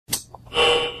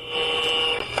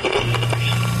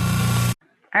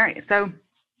All right. So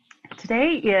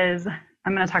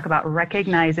I'm going to talk about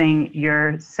recognizing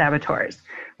your saboteurs,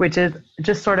 which is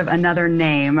just sort of another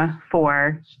name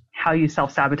for how you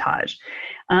self-sabotage.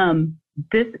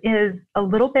 This is a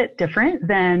little bit different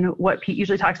than what Pete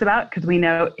usually talks about, because we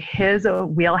know his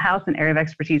wheelhouse and area of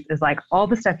expertise is like all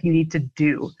the stuff you need to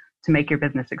do to make your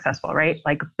business successful, right?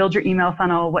 Like build your email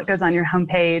funnel, what goes on your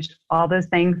homepage, all those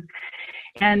things.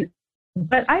 And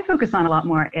what I focus on a lot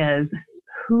more is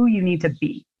who you need to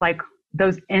be, like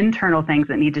those internal things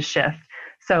that need to shift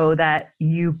so that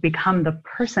you become the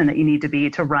person that you need to be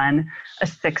to run a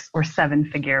 6 or 7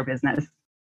 figure business.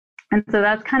 And so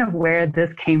that's kind of where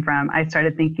this came from. I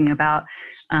started thinking about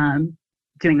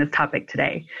doing this topic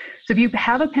today. So if you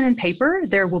have a pen and paper,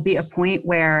 there will be a point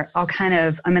where I'm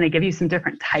going to give you some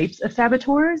different types of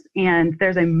saboteurs, and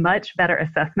there's a much better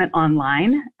assessment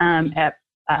online at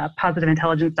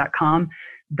positiveintelligence.com,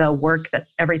 the work that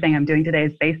everything I'm doing today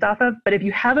is based off of. But if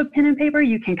you have a pen and paper,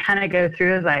 you can kind of go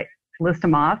through as I list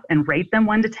them off and rate them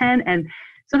 1 to 10. And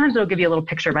sometimes it'll give you a little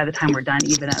picture by the time we're done,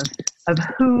 even of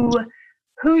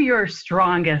who your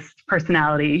strongest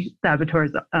personality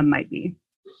saboteurs might be.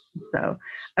 So,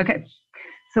 okay.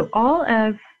 So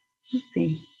let's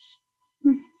see.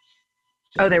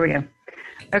 Oh, there we go.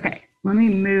 Okay. Let me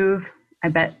move. I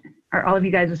bet, are all of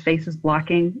you guys' faces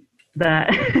blocking the...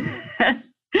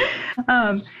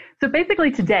 So basically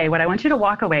today, what I want you to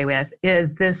walk away with is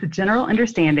this general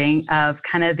understanding of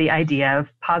kind of the idea of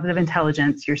positive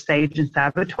intelligence, your sage and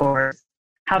saboteurs,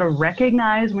 how to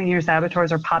recognize when your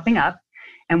saboteurs are popping up,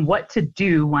 and what to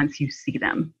do once you see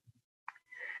them.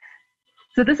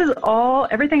 So this is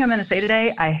everything I'm going to say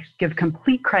today, I give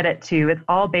complete credit to. It's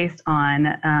all based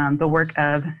on the work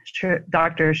of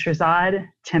Dr. Shirzad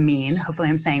Chamine. Hopefully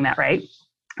I'm saying that right.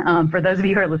 For those of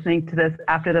you who are listening to this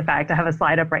after the fact, I have a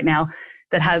slide up right now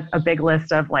that has a big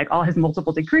list of like all his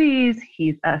multiple degrees.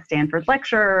 He's a Stanford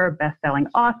lecturer, best-selling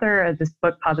author of this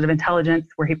book, Positive Intelligence,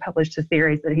 where he published his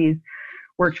theories that he's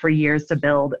worked for years to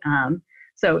build.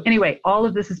 So anyway, all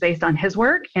of this is based on his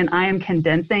work, and I am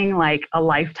condensing like a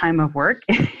lifetime of work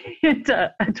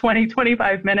into a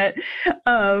 25 minute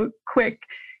quick,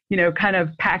 kind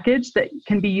of package that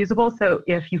can be usable. So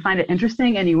if you find it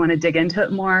interesting and you want to dig into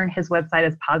it more, his website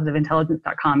is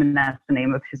positiveintelligence.com, and that's the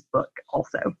name of his book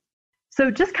also. So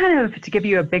just kind of to give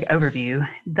you a big overview,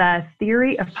 the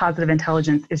theory of positive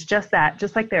intelligence is just that,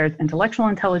 just like there's intellectual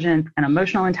intelligence and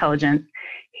emotional intelligence,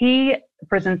 he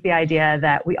presents the idea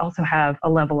that we also have a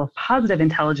level of positive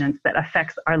intelligence that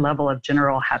affects our level of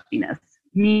general happiness,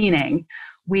 meaning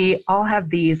we all have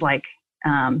these like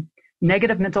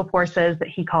negative mental forces that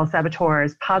he calls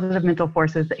saboteurs, positive mental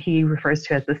forces that he refers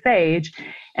to as the sage,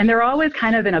 and they're always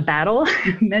kind of in a battle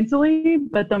mentally,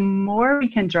 but the more we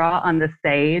can draw on the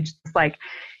sage, this like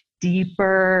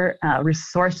deeper,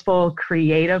 resourceful,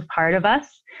 creative part of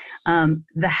us,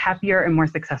 the happier and more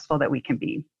successful that we can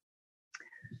be.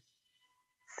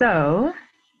 So,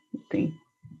 let's see.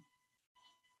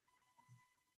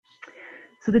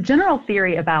 So the general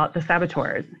theory about the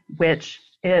saboteurs, which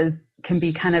can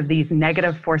be kind of these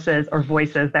negative forces or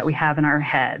voices that we have in our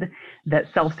head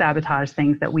that self-sabotage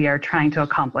things that we are trying to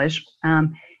accomplish,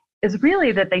 is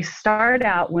really that they start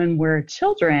out when we're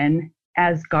children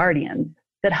as guardians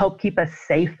that help keep us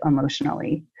safe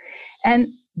emotionally. And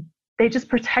they just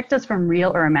protect us from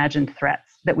real or imagined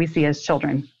threats that we see as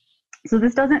children. So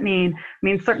this doesn't mean,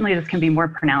 certainly this can be more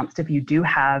pronounced if you do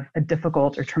have a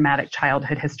difficult or traumatic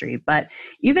childhood history, but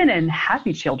even in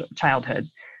happy childhood,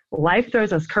 life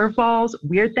throws us curveballs,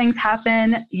 weird things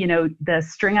happen, the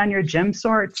string on your gym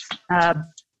shorts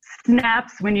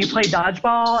snaps when you play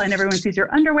dodgeball and everyone sees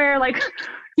your underwear.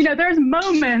 There's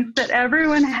moments that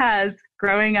everyone has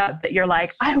growing up that you're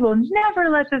like, I will never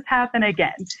let this happen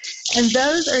again. And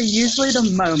those are usually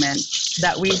the moments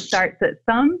that we start that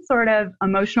some sort of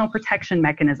emotional protection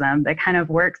mechanism that kind of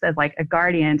works as like a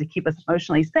guardian to keep us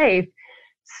emotionally safe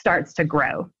starts to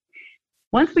grow.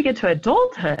 Once we get to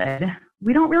adulthood,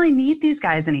 we don't really need these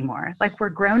guys anymore. Like we're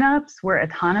grown-ups, we're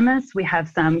autonomous, we have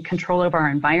some control over our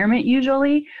environment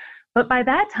usually. But by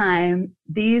that time,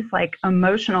 these like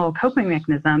emotional coping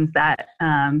mechanisms that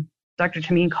Dr.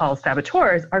 Chamine calls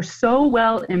saboteurs are so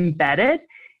well embedded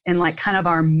in like kind of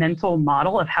our mental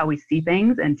model of how we see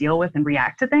things and deal with and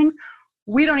react to things,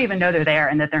 we don't even know they're there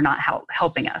and that they're not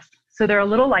helping us. So they're a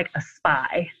little like a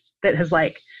spy that has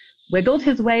like wiggled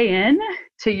his way in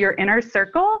to your inner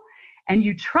circle, and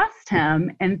you trust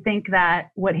him and think that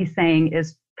what he's saying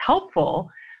is helpful,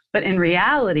 but in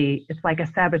reality, it's like a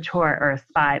saboteur or a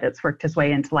spy that's worked his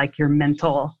way into like your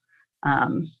mental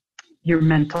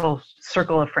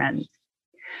circle of friends.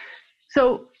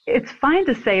 So it's fine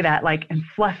to say that like in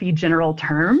fluffy general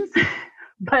terms,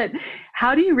 But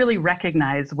how do you really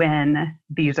recognize when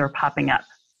these are popping up?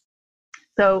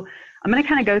 So I'm going to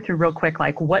kind of go through real quick,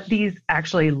 like what these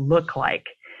actually look like.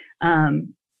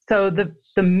 So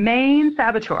the main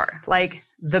saboteur, like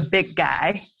the big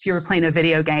guy, if you were playing a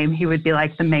video game, he would be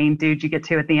like the main dude you get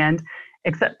to at the end,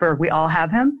 except for we all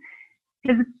have him.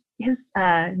 His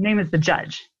name is the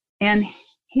judge. And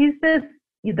he's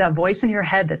the voice in your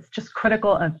head that's just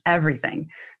critical of everything,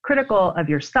 critical of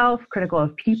yourself, critical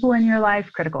of people in your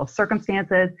life, critical of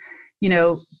circumstances,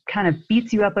 kind of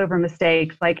beats you up over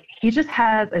mistakes. Like he just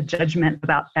has a judgment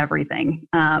about everything.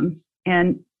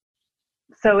 And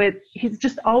so he's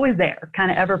just always there,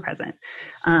 kind of ever present.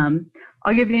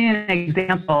 I'll give you an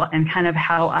example and kind of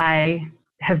how I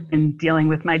have been dealing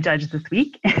with my judge this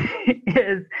week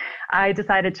is I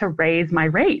decided to raise my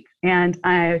rate. And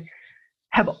I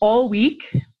have all week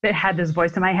that had this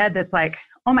voice in my head that's like,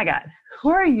 oh my God, who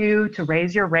are you to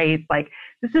raise your rates? Like,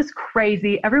 this is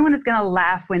crazy. Everyone is going to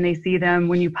laugh when they see them,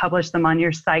 when you publish them on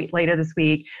your site later this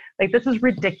week. Like, this is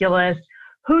ridiculous.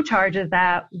 Who charges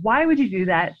that? Why would you do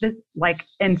that?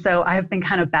 And so I have been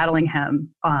kind of battling him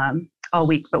all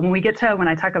week. But when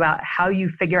I talk about how you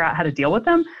figure out how to deal with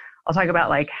them, I'll talk about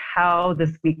like how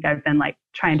this week I've been like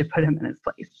trying to put him in his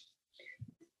place.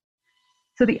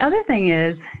 So the other thing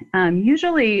is,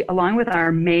 usually along with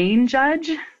our main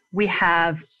judge, we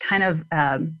have kind of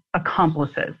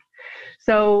accomplices.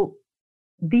 So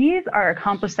these are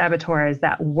accomplished saboteurs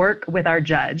that work with our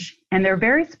judge, and they're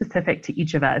very specific to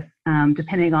each of us,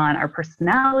 depending on our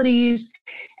personalities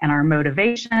and our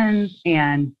motivations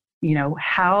and,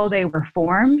 how they were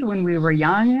formed when we were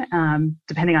young,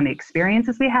 depending on the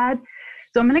experiences we had.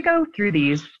 So I'm going to go through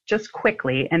these just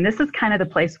quickly. And this is kind of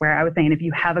the place where I was saying, if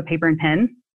you have a paper and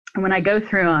pen, and when I go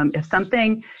through them, if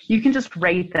something, you can just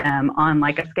rate them on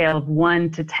like a scale of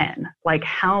 1 to 10, like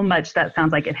how much that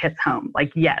sounds like it hits home.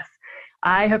 Like, yes,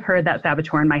 I have heard that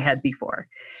saboteur in my head before.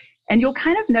 And you'll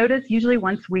kind of notice usually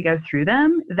once we go through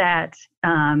them that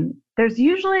there's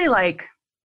usually like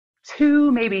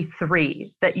 2, maybe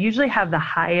 3 that usually have the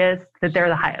highest, that they're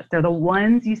the highest. They're the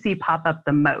ones you see pop up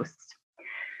the most.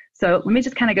 So let me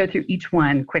just kind of go through each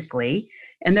one quickly.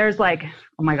 And there's like,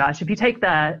 oh my gosh, if you take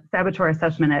the saboteur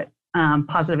assessment at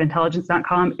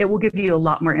positiveintelligence.com, it will give you a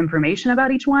lot more information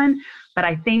about each one. But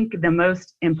I think the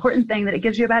most important thing that it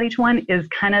gives you about each one is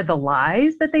kind of the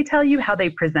lies that they tell you, how they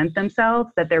present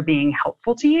themselves, that they're being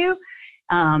helpful to you,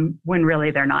 when really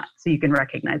they're not. So you can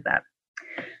recognize that.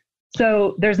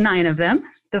 So there's 9 of them.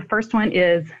 The first one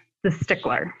is the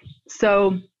stickler.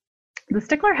 So the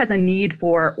stickler has a need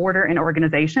for order and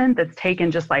organization that's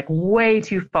taken just like way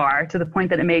too far, to the point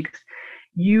that it makes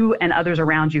you and others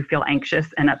around you feel anxious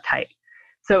and uptight.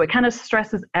 So it kind of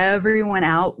stresses everyone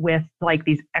out with like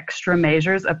these extra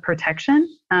measures of protection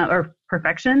or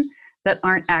perfection that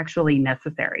aren't actually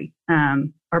necessary.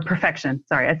 Or perfection,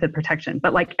 sorry, I said protection,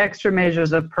 but like extra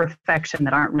measures of perfection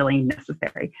that aren't really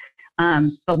necessary.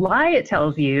 The lie it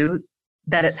tells you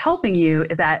that it's helping you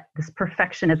is that this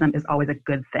perfectionism is always a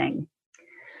good thing.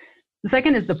 The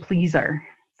second is the pleaser.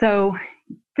 So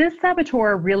this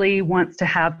saboteur really wants to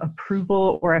have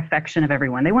approval or affection of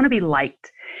everyone. They want to be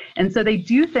liked. And so they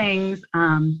do things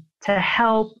to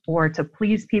help or to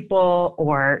please people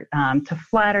or to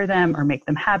flatter them or make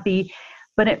them happy.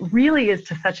 But it really is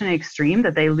to such an extreme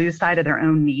that they lose sight of their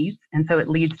own needs. And so it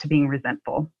leads to being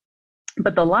resentful.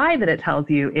 But the lie that it tells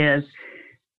you is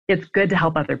it's good to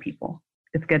help other people.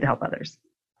 It's good to help others.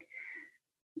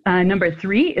 Number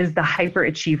 3 is the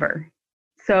hyperachiever.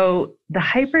 So the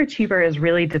hyperachiever is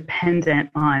really dependent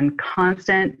on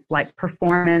constant like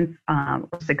performance or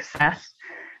success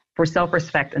for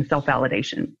self-respect and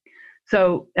self-validation.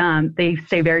 So they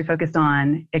stay very focused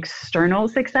on external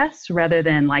success rather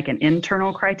than like an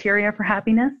internal criteria for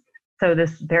happiness. So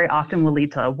this very often will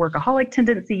lead to workaholic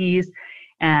tendencies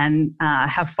and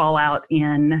have fallout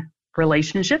in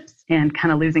relationships and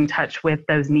kind of losing touch with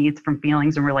those needs from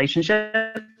feelings and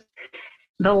relationships.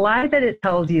 The lie that it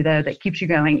tells you, though, that keeps you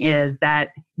going is that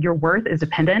your worth is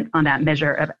dependent on that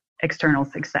measure of external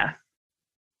success.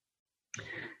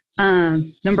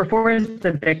 Number 4 is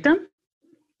the victim.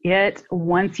 It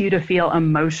wants you to feel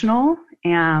emotional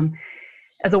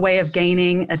as a way of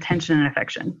gaining attention and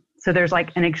affection. So there's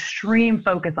like an extreme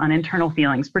focus on internal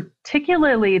feelings,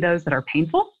 particularly those that are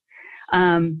painful.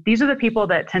 These are the people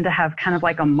that tend to have kind of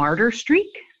like a martyr streak.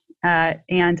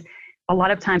 And a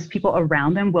lot of times people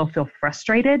around them will feel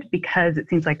frustrated because it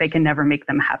seems like they can never make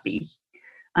them happy.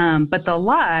 But the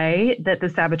lie that the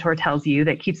saboteur tells you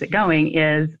that keeps it going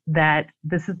is that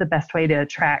this is the best way to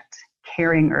attract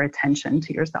caring or attention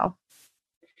to yourself.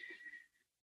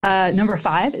 Number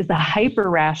 5 is the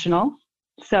hyper-rational.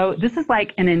 So this is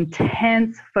like an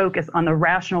intense focus on the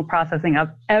rational processing of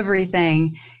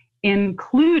everything,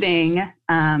 including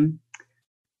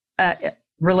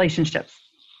relationships.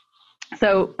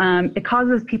 So it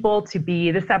causes people to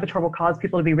be, the saboteur will cause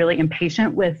people to be really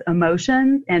impatient with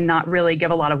emotions and not really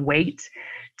give a lot of weight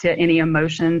to any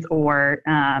emotions or,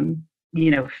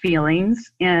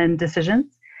 feelings in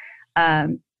decisions.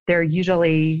 There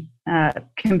usually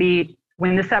can be,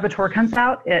 when the saboteur comes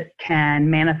out, it can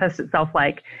manifest itself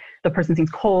like the person seems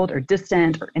cold or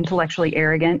distant or intellectually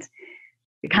arrogant.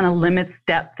 It kind of limits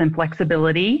depth and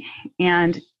flexibility.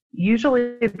 And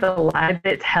usually the lie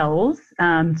that it tells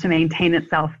to maintain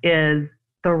itself is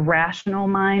the rational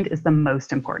mind is the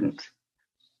most important.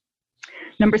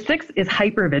 Number 6 is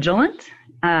hypervigilant.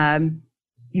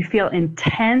 You feel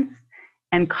intense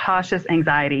and cautious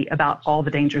anxiety about all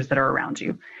the dangers that are around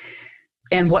you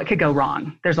and what could go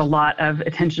wrong. There's a lot of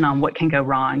attention on what can go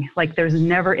wrong. Like there's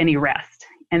never any rest.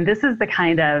 And this is the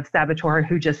kind of saboteur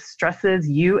who just stresses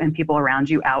you and people around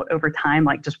you out over time,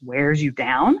 like just wears you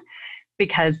down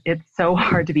because it's so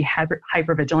hard to be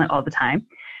hypervigilant all the time.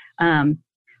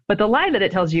 But the lie that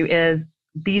it tells you is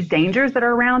these dangers that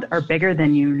are around are bigger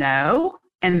than you know,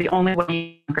 and the only way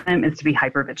you conquer them is to be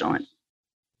hypervigilant.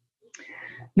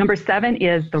 Number 7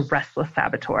 is the restless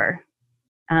saboteur.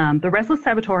 The restless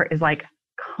saboteur is like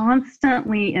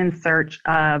constantly in search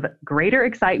of greater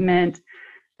excitement,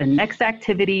 the next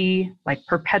activity, like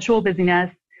perpetual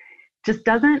busyness, just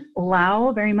doesn't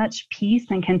allow very much peace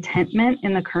and contentment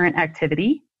in the current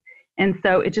activity. And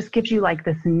so it just gives you like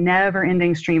this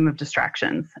never-ending stream of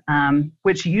distractions,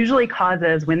 which usually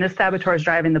causes, when this saboteur is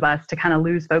driving the bus, to kind of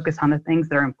lose focus on the things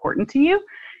that are important to you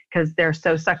because they're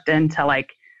so sucked into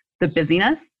like the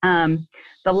busyness.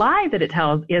 The lie that it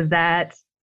tells is that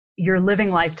you're living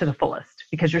life to the fullest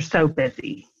because you're so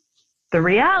busy. The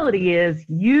reality is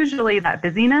usually that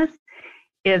busyness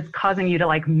is causing you to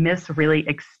like miss really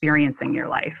experiencing your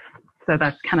life. So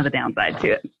that's kind of the downside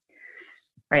to it. All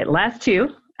right, last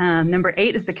 2. Number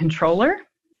 8 is the controller,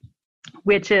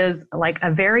 which is like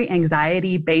a very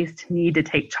anxiety-based need to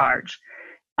take charge,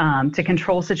 to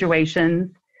control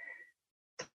situations,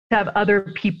 to have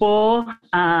other people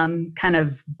kind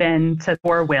of bend to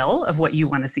your will of what you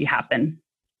want to see happen.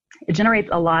 It generates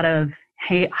a lot of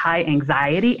high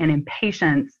anxiety and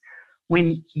impatience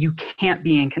when you can't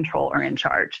be in control or in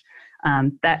charge.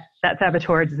 That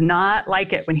saboteur does not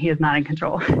like it when he is not in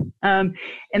control.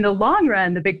 In the long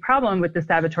run, the big problem with the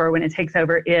saboteur when it takes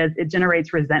over is it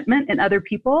generates resentment in other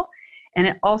people, and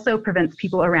it also prevents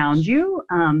people around you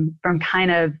from kind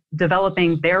of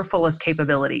developing their fullest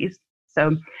capabilities.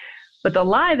 But the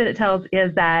lie that it tells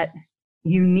is that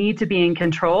you need to be in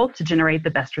control to generate the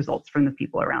best results from the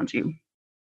people around you.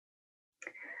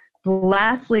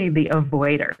 Lastly, the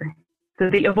avoider. So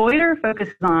the avoider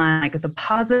focuses on like the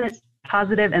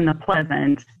positive and the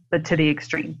pleasant, but to the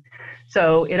extreme.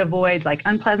 So it avoids like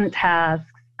unpleasant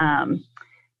tasks,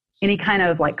 any kind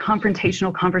of like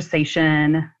confrontational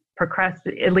conversation,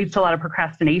 it leads to a lot of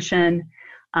procrastination.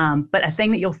 But a thing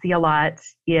that you'll see a lot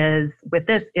is with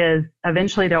this is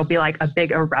eventually there'll be like a big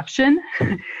eruption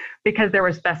because there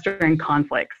was festering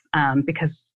conflicts, because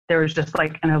there was just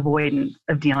like an avoidance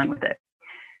of dealing with it.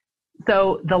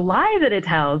 So the lie that it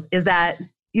tells is that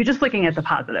you're just looking at the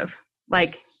positive,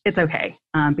 like it's okay,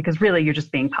 because really you're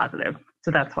just being positive. So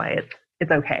that's why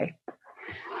it's okay.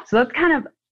 So that's kind of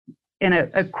in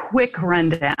a quick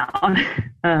rundown.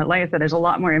 Like I said, there's a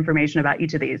lot more information about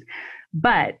each of these,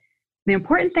 but the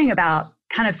important thing about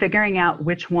kind of figuring out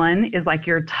which one is like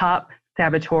your top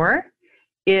saboteur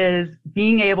is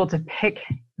being able to pick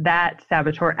that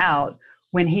saboteur out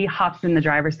when he hops in the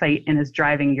driver's seat and is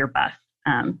driving your bus.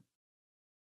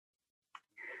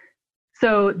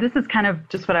 So this is kind of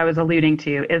just what I was alluding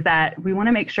to, is that we want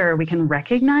to make sure we can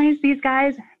recognize these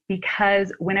guys,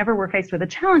 because whenever we're faced with a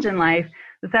challenge in life,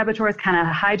 the saboteurs kind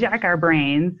of hijack our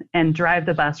brains and drive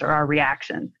the bus or our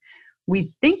reactions.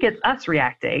 We think it's us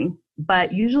reacting,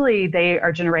 but usually they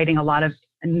are generating a lot of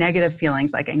negative feelings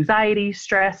like anxiety,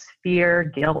 stress,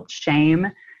 fear, guilt,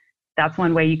 shame. That's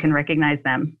one way you can recognize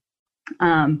them.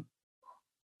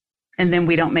 And then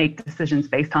we don't make decisions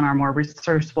based on our more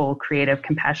resourceful, creative,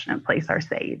 compassionate place, our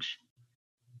sage.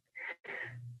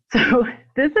 So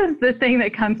this is the thing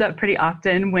that comes up pretty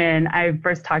often when I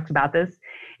first talked about this,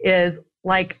 is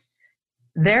like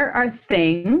there are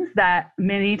things that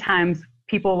many times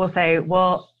people will say,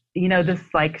 well, you know, this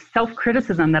like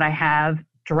self-criticism that I have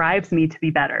drives me to be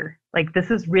better. Like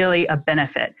this is really a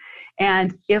benefit.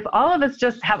 And if all of us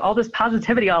just have all this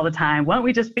positivity all the time, won't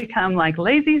we just become like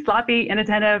lazy, sloppy,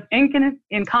 inattentive,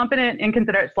 incompetent,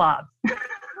 inconsiderate slobs?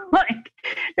 Like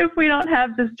if we don't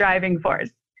have this driving force.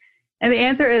 And the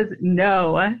answer is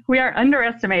no, we are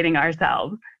underestimating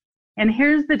ourselves. And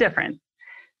here's the difference.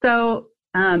 So,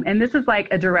 and this is like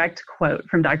a direct quote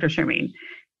from Dr. Shermeen.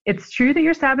 It's true that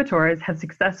your saboteurs have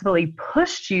successfully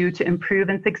pushed you to improve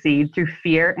and succeed through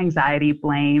fear, anxiety,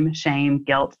 blame, shame,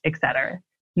 guilt, etc.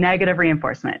 Negative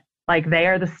reinforcement, like they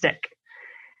are the stick.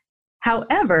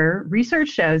 However, research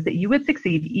shows that you would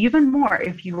succeed even more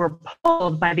if you were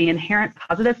pulled by the inherent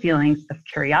positive feelings of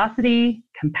curiosity,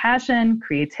 compassion,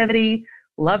 creativity,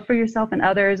 love for yourself and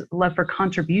others, love for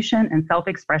contribution and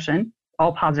self-expression,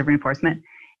 all positive reinforcement,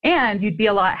 and you'd be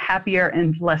a lot happier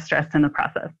and less stressed in the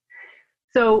process.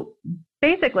 So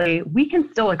basically, we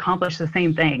can still accomplish the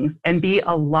same things and be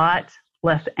a lot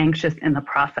less anxious in the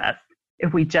process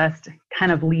if we just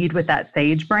kind of lead with that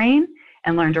sage brain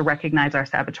and learn to recognize our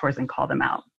saboteurs and call them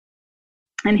out.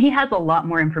 And he has a lot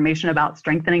more information about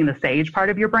strengthening the sage part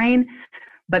of your brain,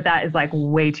 but that is like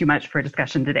way too much for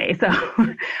discussion today. So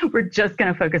we're just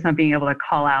going to focus on being able to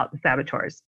call out the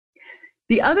saboteurs.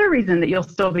 The other reason that you'll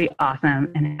still be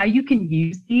awesome and how you can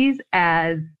use these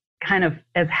as kind of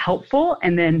as helpful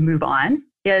and then move on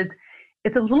is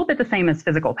it's a little bit the same as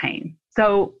physical pain.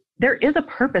 So there is a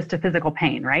purpose to physical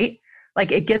pain, right?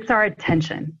 Like it gets our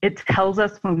attention. It tells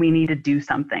us when we need to do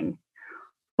something.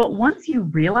 But once you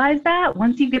realize that,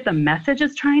 once you get the message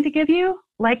it's trying to give you,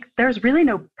 like there's really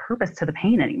no purpose to the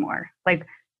pain anymore. Like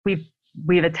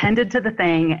we've attended to the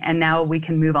thing and now we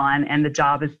can move on and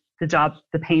the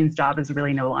pain's job is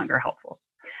really no longer helpful.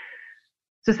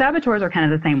 So saboteurs are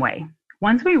kind of the same way.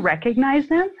 Once we recognize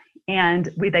them and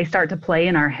they start to play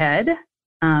in our head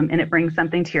and it brings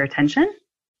something to your attention,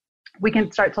 we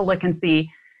can start to look and see,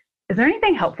 is there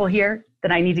anything helpful here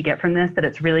that I need to get from this that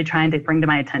it's really trying to bring to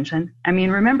my attention? I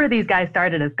mean, remember these guys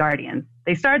started as guardians.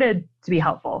 They started to be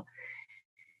helpful.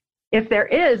 If there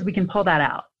is, we can pull that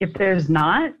out. If there's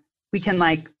not, we can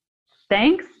like,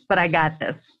 thanks, but I got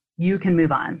this. You can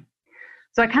move on.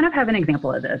 So I kind of have an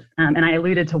example of this, and I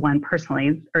alluded to one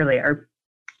personally earlier.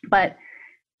 But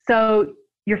so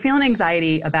you're feeling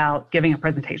anxiety about giving a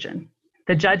presentation.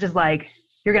 The judge is like,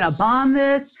 you're going to bomb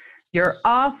this. You're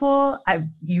awful.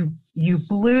 You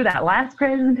blew that last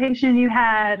presentation you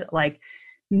had. Like,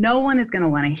 no one is going to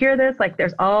want to hear this. Like,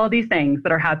 there's all these things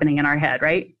that are happening in our head,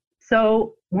 right?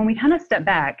 So when we kind of step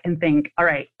back and think, all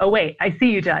right, oh, wait, I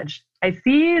see you, judge. I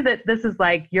see that this is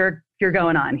like you're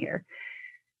going on here.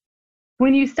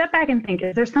 When you step back and think,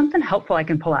 is there something helpful I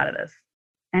can pull out of this?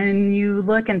 And you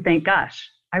look and think, gosh,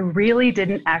 I really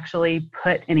didn't actually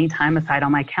put any time aside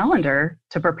on my calendar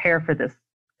to prepare for this.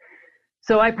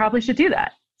 So I probably should do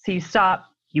that. So you stop,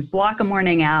 you block a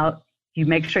morning out, you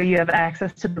make sure you have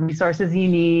access to the resources you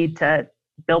need to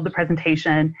build the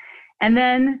presentation. And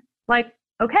then like,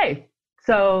 okay,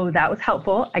 so that was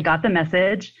helpful. I got the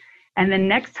message. And then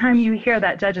next time you hear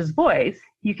that judge's voice,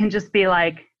 you can just be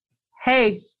like,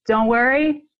 hey, don't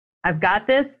worry. I've got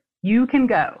this. You can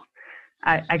go.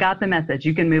 I got the message.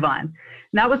 You can move on. And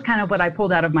that was kind of what I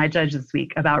pulled out of my judge this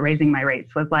week about raising my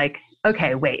rates was like,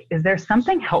 okay, wait, is there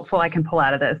something helpful I can pull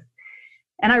out of this?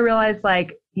 And I realized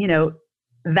like, you know,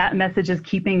 that message is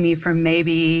keeping me from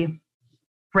maybe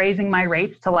raising my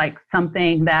rates to like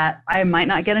something that I might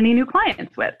not get any new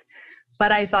clients with.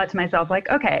 But I thought to myself like,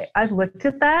 okay, I've looked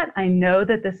at that. I know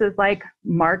that this is like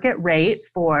market rate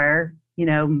for, you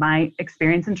know, my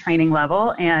experience and training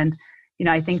level. And, you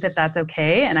know, I think that that's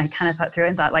okay. And I kind of thought through it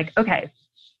and thought like, okay,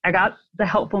 I got the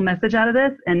helpful message out of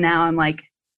this. And now I'm like,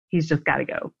 he's just got to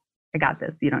go. I got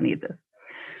this. You don't need this.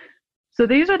 So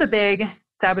these are the big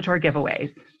saboteur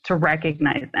giveaways to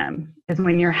recognize them is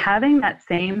when you're having that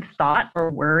same thought or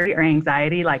worry or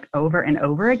anxiety like over and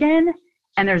over again,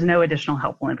 and there's no additional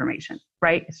helpful information,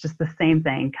 right? It's just the same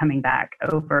thing coming back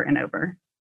over and over.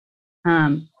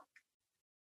 And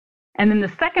then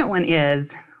the second one is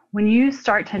when you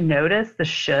start to notice the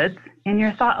shoulds in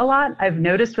your thought a lot. I've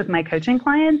noticed with my coaching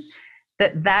clients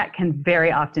that can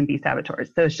very often be saboteurs.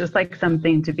 So it's just like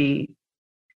something to be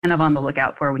kind of on the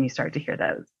lookout for when you start to hear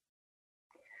those.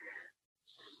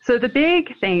 So the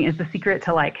big thing is the secret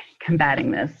to like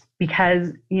combating this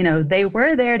because, you know, they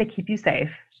were there to keep you safe.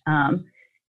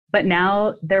 But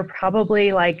now they're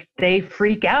probably like, they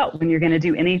freak out when you're going to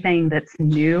do anything that's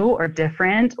new or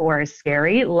different or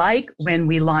scary, like when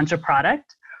we launch a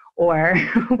product or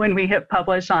when we hit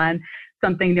publish on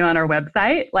something new on our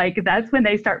website. Like that's when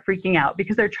they start freaking out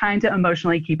because they're trying to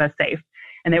emotionally keep us safe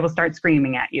and they will start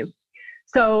screaming at you.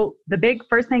 So the big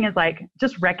first thing is like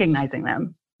just recognizing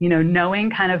them, you know, knowing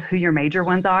kind of who your major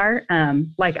ones are.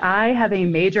 Like I have a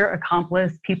major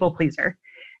accomplice people pleaser.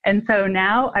 And so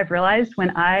now I've realized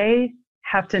when I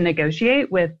have to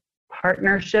negotiate with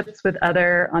partnerships with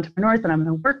other entrepreneurs that I'm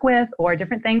going to work with or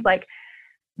different things, like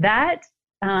that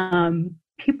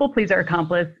people pleaser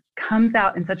accomplice comes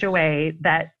out in such a way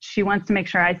that she wants to make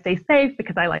sure I stay safe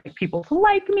because I like people to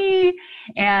like me.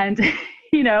 And,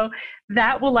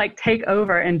 that will like take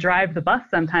over and drive the bus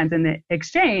sometimes in the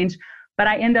exchange. But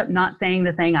I end up not saying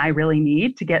the thing I really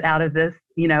need to get out of this,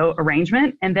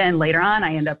 arrangement. And then later on,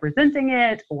 I end up resenting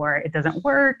it or it doesn't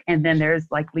work. And then there's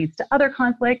like leads to other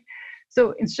conflict.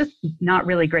 So it's just not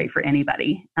really great for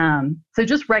anybody. So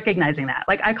just recognizing that,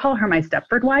 like I call her my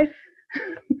Stepford wife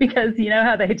because you know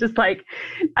how they just like,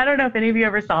 I don't know if any of you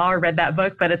ever saw or read that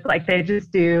book, but it's like they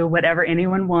just do whatever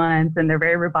anyone wants and they're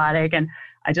very robotic. And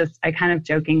I kind of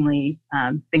jokingly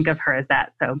think of her as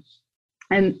that.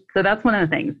 And so that's one of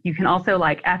the things. You can also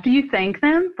like, after you thank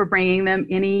them for bringing them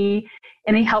any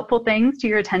helpful things to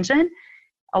your attention,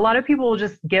 a lot of people will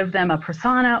just give them a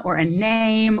persona or a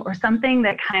name or something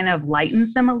that kind of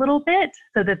lightens them a little bit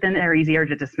so that then they're easier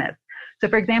to dismiss. So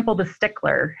for example, the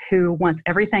stickler who wants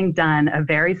everything done a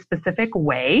very specific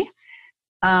way.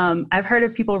 I've heard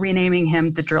of people renaming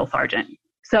him the drill sergeant.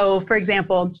 So for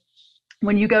example,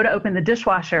 when you go to open the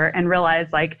dishwasher and realize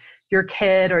like your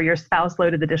kid or your spouse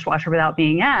loaded the dishwasher without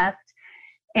being asked,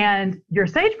 and your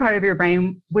sage part of your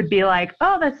brain would be like,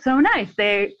 oh, that's so nice.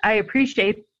 I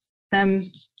appreciate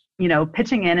them,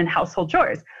 pitching in household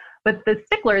chores. But the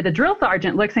stickler, the drill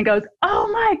sergeant, looks and goes, oh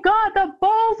my God, the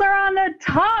bowls are on the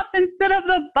top instead of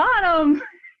the bottom.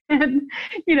 And,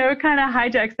 kind of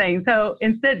hijacks things. So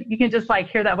instead, you can just like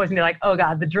hear that voice and be like, oh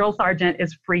God, the drill sergeant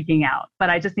is freaking out, but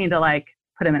I just need to like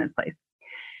put him in his place.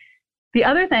 The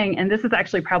other thing, and this is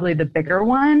actually probably the bigger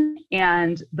one,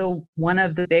 and one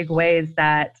of the big ways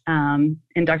that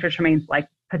in Dr. Tremaine's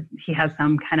he has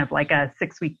some kind of like a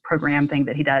 6-week program thing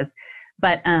that he does,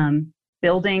 but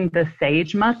building the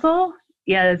sage muscle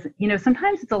is,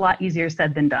 sometimes it's a lot easier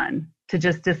said than done to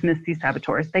just dismiss these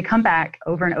saboteurs. They come back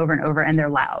over and over and over and they're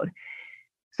loud.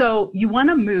 So you want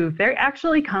to move. They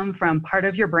actually come from part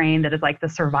of your brain that is like the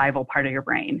survival part of your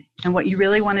brain. And what you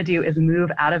really want to do is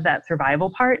move out of that survival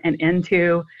part and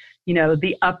into,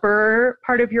 the upper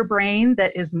part of your brain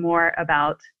that is more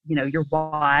about, your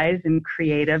wise and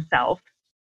creative self.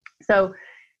 So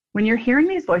when you're hearing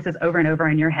these voices over and over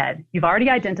in your head, you've already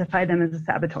identified them as a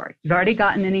saboteur. You've already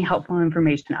gotten any helpful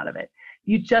information out of it.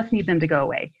 You just need them to go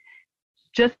away.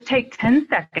 Just take 10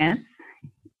 seconds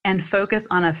and focus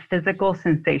on a physical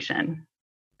sensation.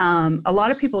 A lot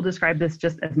of people describe this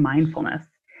just as mindfulness.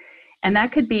 And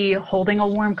that could be holding a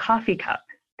warm coffee cup.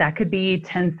 That could be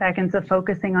 10 seconds of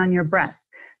focusing on your breath.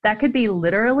 That could be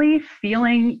literally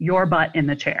feeling your butt in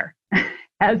the chair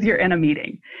as you're in a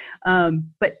meeting.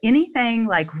 But anything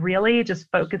like really just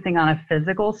focusing on a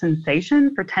physical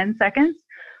sensation for 10 seconds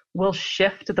will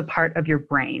shift the part of your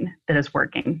brain that is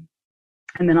working.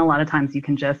 And then a lot of times you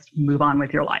can just move on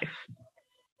with your life.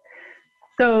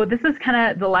 So this is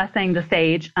kind of the last thing, the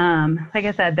sage. Like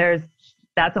I said,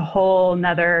 that's a whole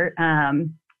nother,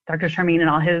 Dr. Tremaine and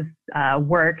all his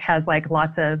work has like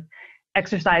lots of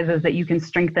exercises that you can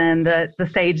strengthen the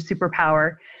sage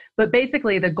superpower. But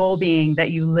basically the goal being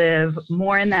that you live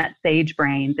more in that sage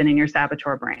brain than in your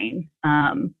saboteur brain.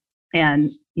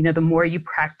 And, the more you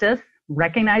practice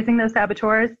recognizing those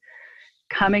saboteurs,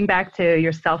 coming back to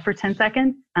yourself for 10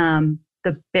 seconds,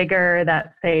 the bigger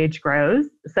that sage grows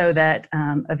so that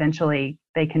eventually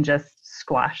they can just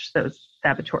squash those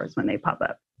saboteurs when they pop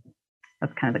up.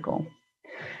 That's kind of the goal.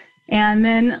 And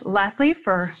then lastly,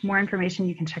 for more information,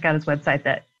 you can check out his website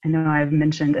that I know I've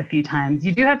mentioned a few times.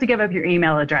 You do have to give up your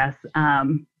email address,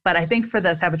 but I think for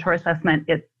the saboteur assessment,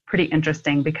 it's pretty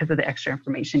interesting because of the extra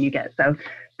information you get. So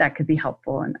that could be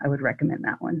helpful, and I would recommend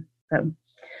that one. So,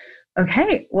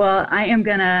 okay, well, I am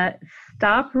going to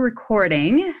stop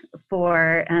recording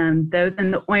for those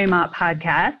in the OIMOP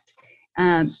podcast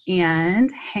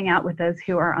and hang out with those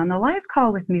who are on the live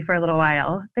call with me for a little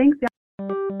while. Thanks, y'all.